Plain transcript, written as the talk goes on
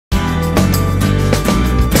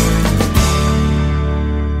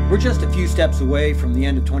just a few steps away from the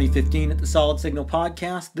end of 2015 at the Solid Signal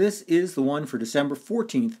Podcast. This is the one for December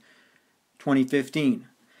 14th, 2015.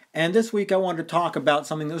 And this week I wanted to talk about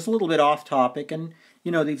something that was a little bit off topic. And,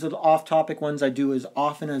 these little off topic ones I do as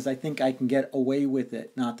often as I think I can get away with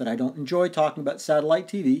it. Not that I don't enjoy talking about satellite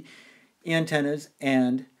TV, antennas,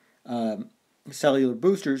 and cellular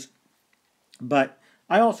boosters. But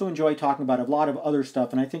I also enjoy talking about a lot of other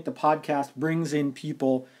stuff. And I think the podcast brings in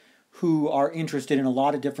people who are interested in a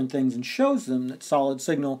lot of different things and shows them that Solid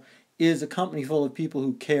Signal is a company full of people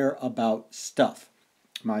who care about stuff,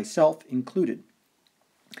 myself included.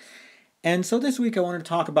 And so this week I wanted to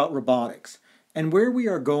talk about robotics and where we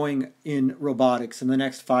are going in robotics in the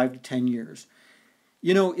next 5 to 10 years.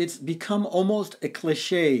 It's become almost a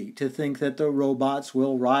cliche to think that the robots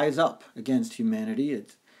will rise up against humanity.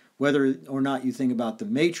 It's whether or not you think about The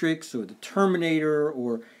Matrix or The Terminator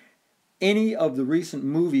or any of the recent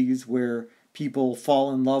movies where people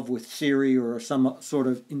fall in love with Siri or some sort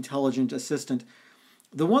of intelligent assistant.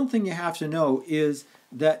 The one thing you have to know is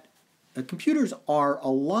that computers are a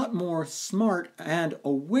lot more smart and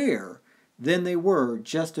aware than they were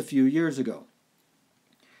just a few years ago.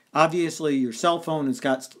 Obviously, your cell phone has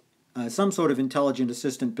got some sort of intelligent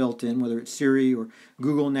assistant built in, whether it's Siri or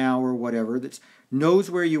Google Now or whatever, that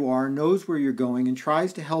knows where you are, knows where you're going, and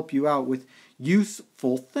tries to help you out with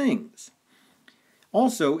useful things.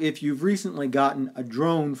 Also, if you've recently gotten a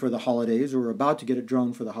drone for the holidays or are about to get a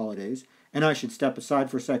drone for the holidays, and I should step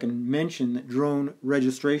aside for a second and mention that drone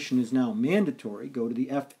registration is now mandatory. Go to the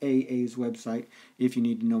FAA's website if you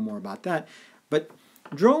need to know more about that. But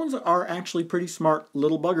drones are actually pretty smart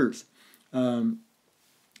little buggers.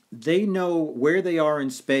 They know where they are in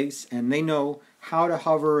space, and they know how to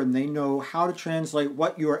hover, and they know how to translate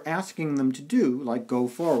what you're asking them to do, like go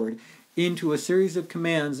forward, into a series of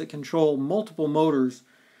commands that control multiple motors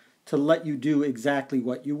to let you do exactly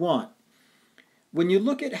what you want. When you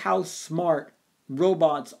look at how smart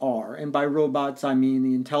robots are, and by robots I mean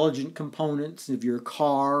the intelligent components of your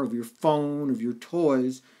car, of your phone, of your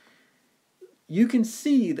toys, you can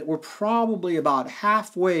see that we're probably about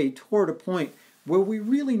halfway toward a point where we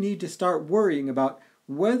really need to start worrying about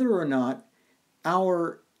whether or not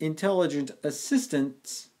our intelligent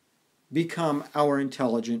assistants become our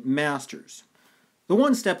intelligent masters. The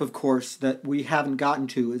one step, of course, that we haven't gotten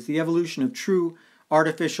to is the evolution of true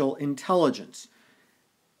artificial intelligence.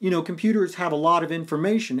 Computers have a lot of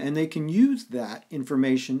information, and they can use that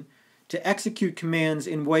information to execute commands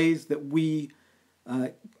in ways that we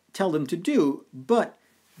tell them to do, but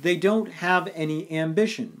they don't have any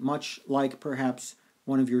ambition, much like perhaps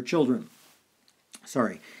one of your children.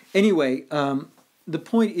 Anyway, the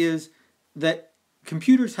point is that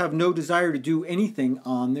computers have no desire to do anything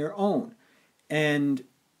on their own. And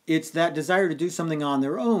it's that desire to do something on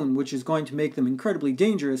their own which is going to make them incredibly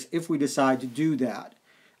dangerous if we decide to do that.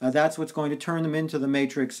 That's what's going to turn them into the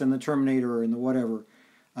Matrix and the Terminator and the whatever.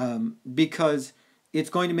 Because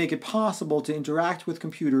it's going to make it possible to interact with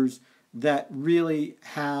computers that really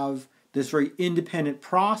have this very independent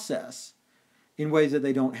process in ways that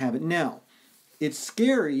they don't have it now. It's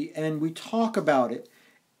scary, and we talk about it,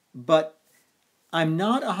 but I'm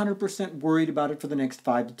not 100% worried about it for the next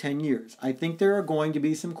 5 to 10 years. I think there are going to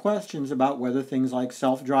be some questions about whether things like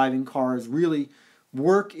self-driving cars really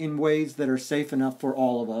work in ways that are safe enough for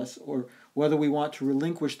all of us, or whether we want to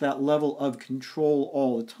relinquish that level of control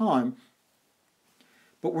all the time.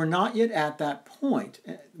 But we're not yet at that point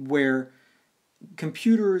where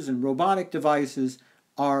computers and robotic devices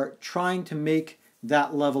are trying to make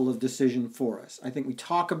that level of decision for us. I think we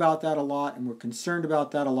talk about that a lot, and we're concerned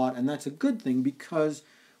about that a lot, and that's a good thing because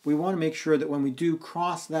we want to make sure that when we do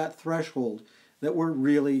cross that threshold, that we're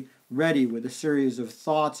really ready with a series of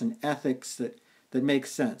thoughts and ethics that make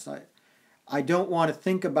sense. I don't want to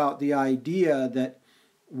think about the idea that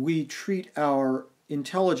we treat our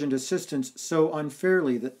intelligent assistants so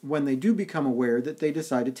unfairly that when they do become aware that they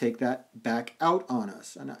decide to take that back out on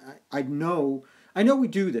us. And I know we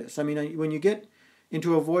do this. I mean, when you get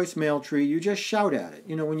into a voicemail tree, you just shout at it.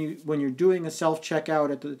 When you're doing a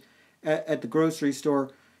self-checkout at the grocery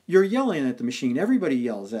store, you're yelling at the machine. Everybody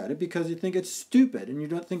yells at it because you think it's stupid and you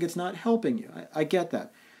don't think it's not helping you. I get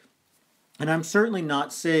that. And I'm certainly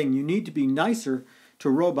not saying you need to be nicer to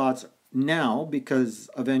robots now because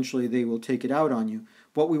eventually they will take it out on you.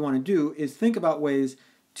 What we want to do is think about ways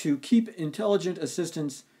to keep intelligent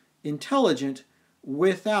assistants intelligent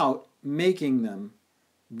without making them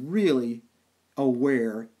really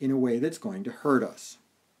aware in a way that's going to hurt us.